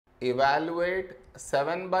evaluate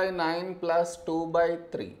 7 by 9 plus 2 by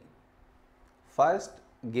 3. First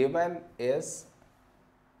given is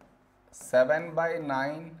 7 by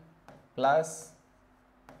 9 plus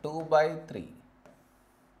 2 by 3.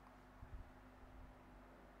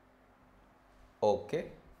 Okay,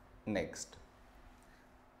 next.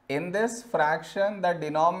 In this fraction, the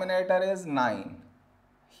denominator is 9.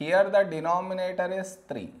 Here the denominator is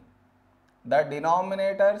 3. The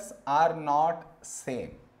denominators are not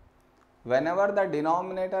same. Whenever the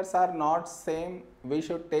denominators are not same, we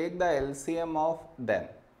should take the LCM of them.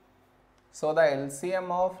 So the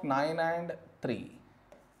LCM of 9 and 3.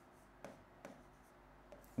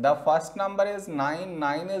 The first number is 9.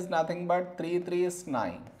 9 is nothing but 3. 3 is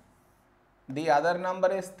 9. The other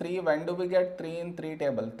number is 3. When do we get 3 in 3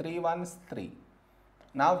 table? 3 ones 3.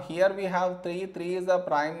 Now here we have 3. 3 is a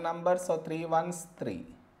prime number, so 3 ones 3.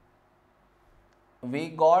 We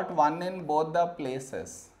got 1 in both the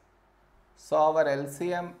places. So our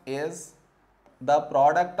LCM is the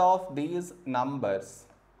product of these numbers,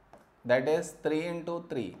 that is 3 into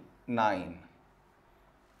 3, 9.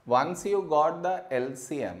 Once you got the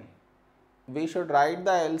LCM, we should write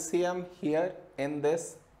the LCM here in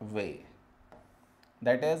this way,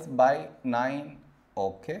 that is by 9.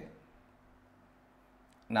 Okay.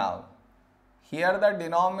 Now here the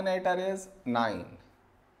denominator is 9.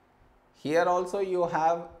 Here also you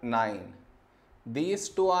have 9. These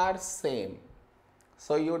two are same.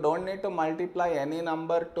 So you don't need to multiply any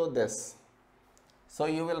number to this. So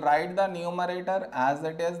you will write the numerator as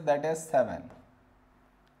it is, that is 7.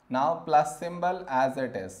 Now plus symbol as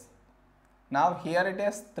it is. Now here it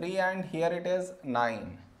is 3 and here it is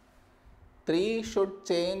 9. 3 should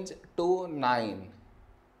change to 9.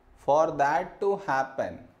 For that to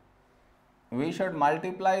happen, we should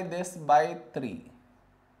multiply this by 3.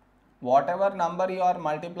 Whatever number you are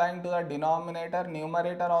multiplying to the denominator,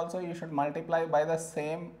 numerator also you should multiply by the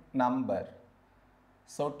same number.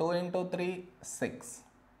 So 2 into 3, 6.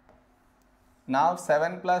 Now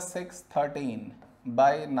 7 plus 6, 13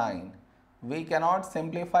 by 9. We cannot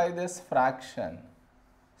simplify this fraction.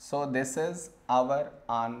 So this is our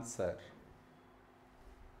answer.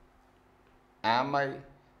 Am I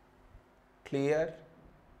clear?